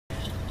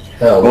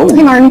Hello.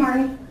 Hey,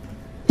 Martin.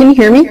 Can you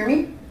hear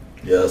me?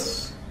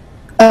 Yes.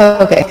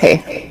 Oh, okay.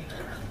 Hey.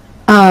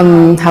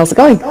 How's it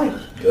going?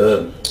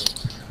 Good.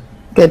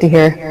 Good to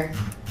hear.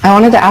 I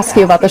wanted to ask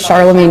you about the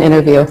Charlemagne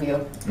interview.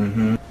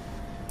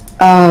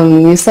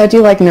 Mm-hmm. You said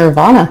you like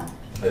Nirvana.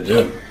 I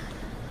do.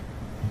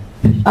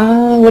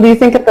 What do you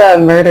think of the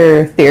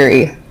murder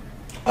theory?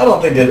 I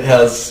don't think it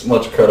has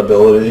much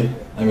credibility.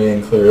 I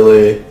mean,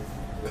 clearly,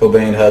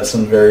 Cobain had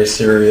some very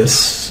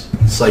serious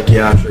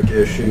psychiatric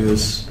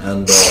issues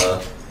and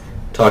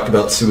talked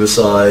about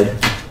suicide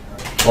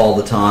all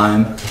the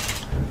time.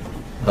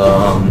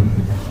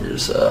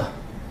 Here's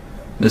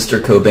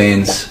Mr.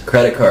 Cobain's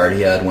credit card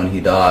he had when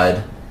he died.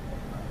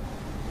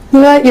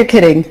 What? You're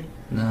kidding.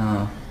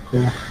 No.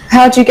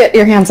 How'd you get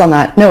your hands on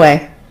that? No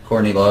way.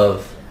 Courtney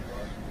Love.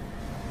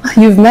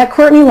 You've met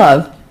Courtney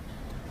Love.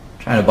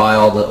 Trying to buy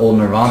all the old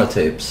Nirvana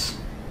tapes.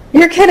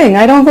 You're kidding.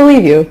 I don't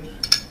believe you.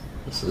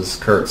 This is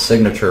Kurt's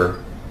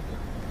signature.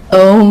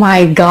 Oh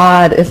my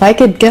god. If I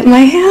could get my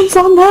hands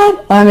on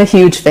that, I'm a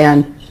huge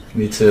fan.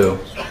 Me too.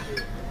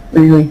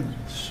 Really?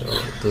 So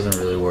it doesn't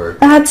really work.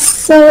 That's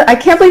so... I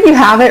can't believe you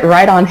have it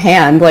right on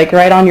hand, like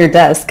right on your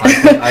desk.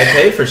 I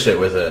pay for shit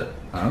with it.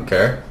 I don't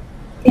care.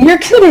 You're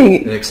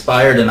kidding. It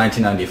expired in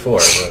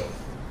 1994,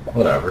 but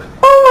whatever.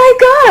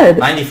 Oh my god.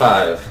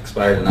 95.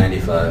 Expired in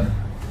 95.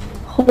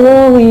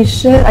 Holy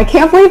shit. I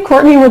can't believe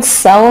Courtney would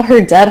sell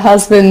her dead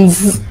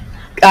husband's...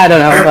 I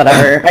don't know,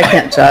 whatever. I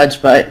can't judge,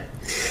 but,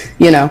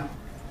 you know,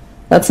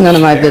 that's none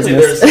of my Apparently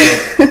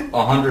business. There's like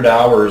 100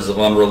 hours of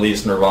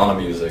unreleased Nirvana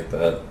music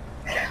that...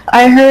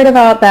 I heard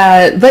about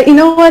that, but you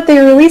know what? They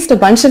released a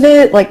bunch of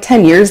it like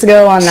 10 years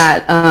ago on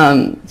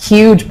that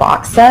huge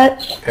box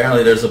set.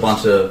 Apparently there's a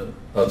bunch of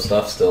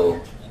stuff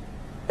still.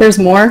 There's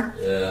more?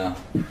 Yeah.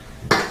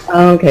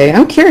 Okay,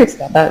 I'm curious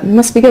about that. It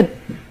must be good.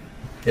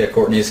 Yeah,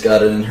 Courtney's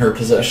got it in her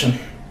possession.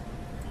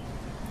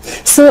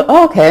 So,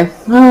 okay.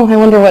 Well, I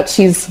wonder when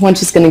she's going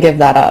to give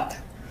that up.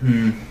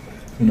 Who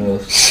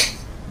knows?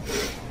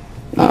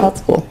 Oh,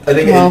 that's cool. I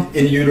think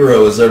in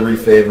Utero is every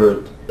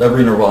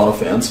Nirvana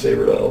fan's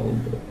favorite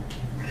album.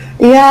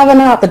 Yeah, but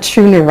not the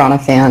true Nirvana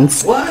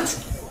fans.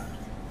 What?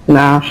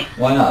 Nah.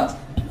 Why not?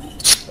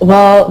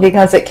 Well,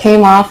 because it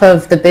came off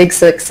of the big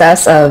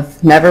success of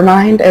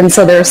Nevermind, and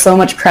so there was so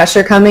much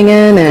pressure coming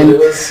in, and it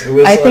was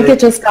I think it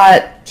just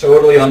got...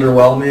 totally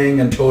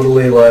underwhelming and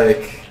totally,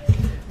 like,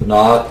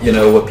 not,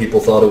 what people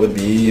thought it would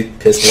be.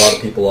 Pissed a lot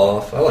of people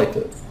off. I liked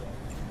it.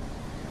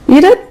 You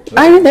did?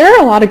 I mean, there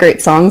are a lot of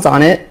great songs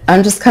on it.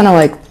 I'm just kind of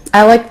like...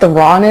 I like the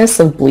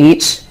rawness of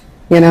Bleach,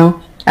 I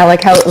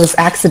like how it was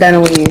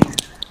accidentally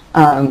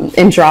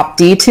in drop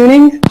D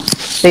tuning.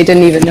 They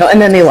didn't even know, and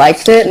then they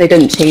liked it, and they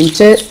didn't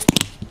change it.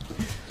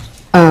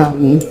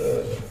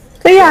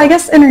 But yeah, I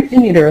guess In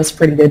Utero is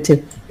pretty good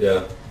too.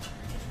 Yeah.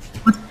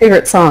 What's your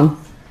favorite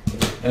song?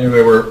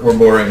 Anyway, we're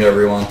boring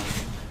everyone.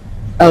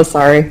 Oh,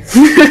 sorry.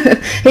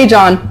 Hey,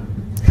 John.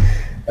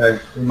 Hey.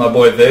 My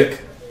boy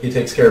Vic, he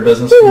takes care of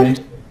business for me.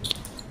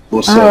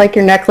 What's up? I like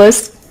your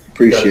necklace.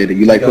 Appreciate it.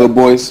 You like hood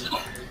boys?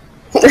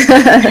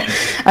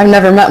 I've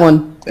never met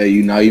one.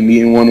 Hey, now you're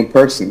meeting one in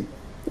person.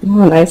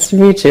 Oh, nice to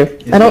meet you.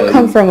 I don't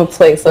come from a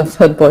place of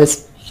hood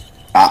boys.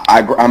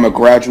 I'm a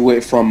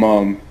graduate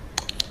from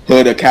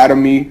Hood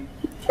Academy.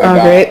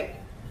 Great.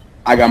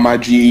 I got my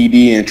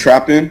GED in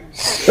trapping.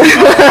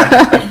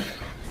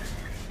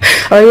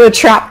 Are you a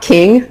trap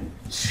king?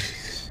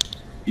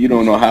 You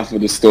don't know half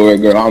of the story,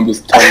 girl. I'm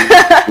just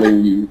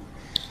telling you.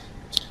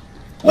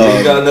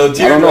 You got no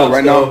teardrops, I don't know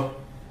right now.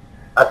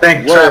 I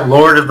think Trap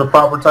Lord is the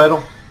proper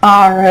title.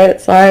 All right.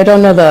 Sorry, I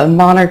don't know the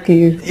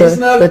monarchy. He's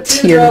not the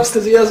teardrops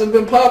because he hasn't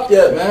been popped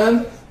yet,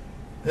 man.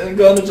 He hasn't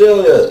gone to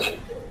jail yet.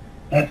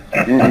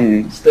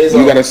 You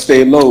gotta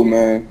stay low,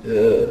 man.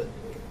 Yeah.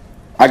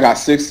 I got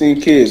 16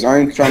 kids. I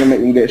ain't trying to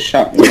make them get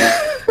shot, man.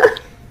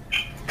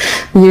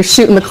 You're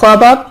shooting the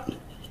club up?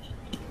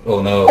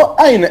 Oh no. Well,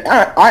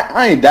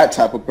 I ain't that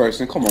type of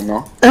person. Come on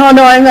now. Oh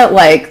no, I meant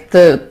like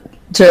the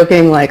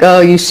joking, like, oh,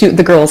 you shoot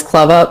the girls'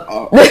 club up.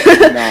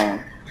 Nah.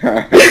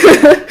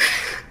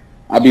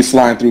 I be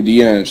sliding through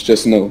DMs.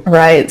 Just know.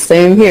 Right.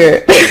 Same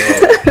here.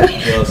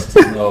 Just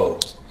no.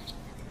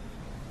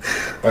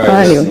 All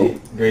right, Anyway.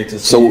 Great to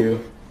see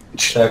you.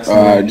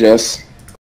 Jess.